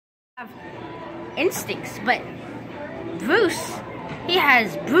instincts, but Bruce, he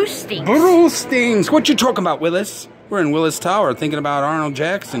has Bruce stings. Bruce stings. What you talking about, Willis? We're in Willis Tower thinking about Arnold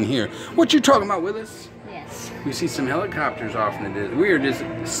Jackson here. What you talking about, Willis? Yes. We see some helicopters off in the distance. We are just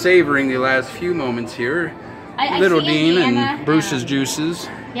savoring the last few moments here. Little Dean and Bruce's juices.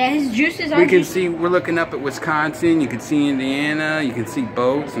 Yeah, his juices are. We can see, we're looking up at Wisconsin. You can see Indiana. You can see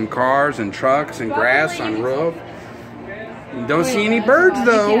boats and cars and trucks and grass on roof. You don't see any birds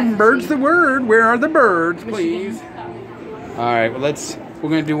though. Birds the word. Where are the birds, please? Alright, well we're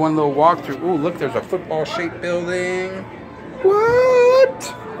going to do one little walkthrough. Ooh, look, there's a football-shaped building. What?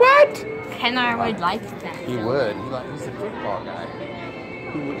 What? Kenner would like that. He would. He's a football guy.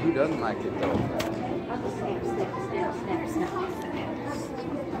 Who doesn't like it though?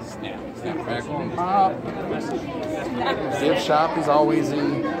 Snap, crackle, and pop. Gift shop is always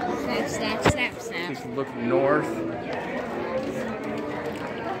in. Snap. Just look north.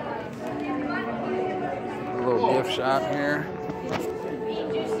 A little gift shop here.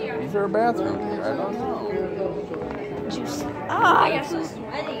 Is there a bathroom here? I don't know. Juice. Oh, you're so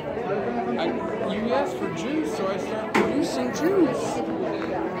sweaty. You asked for juice, so I started producing juice.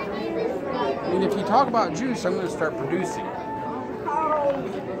 And if you talk about juice, I'm going to start producing.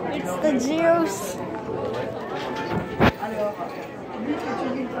 It's the juice.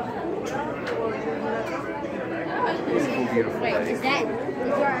 Beautiful Wait, day. is your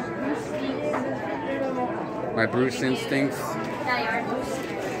Bruce stings? My Bruce instincts. Yeah, your Bruce.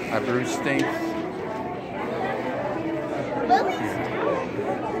 My Bruce stinks.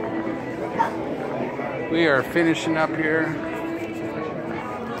 We are finishing up here.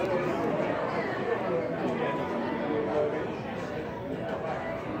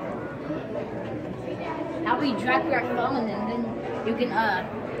 How we drop your phone and then you can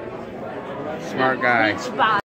Smart guy. reach by.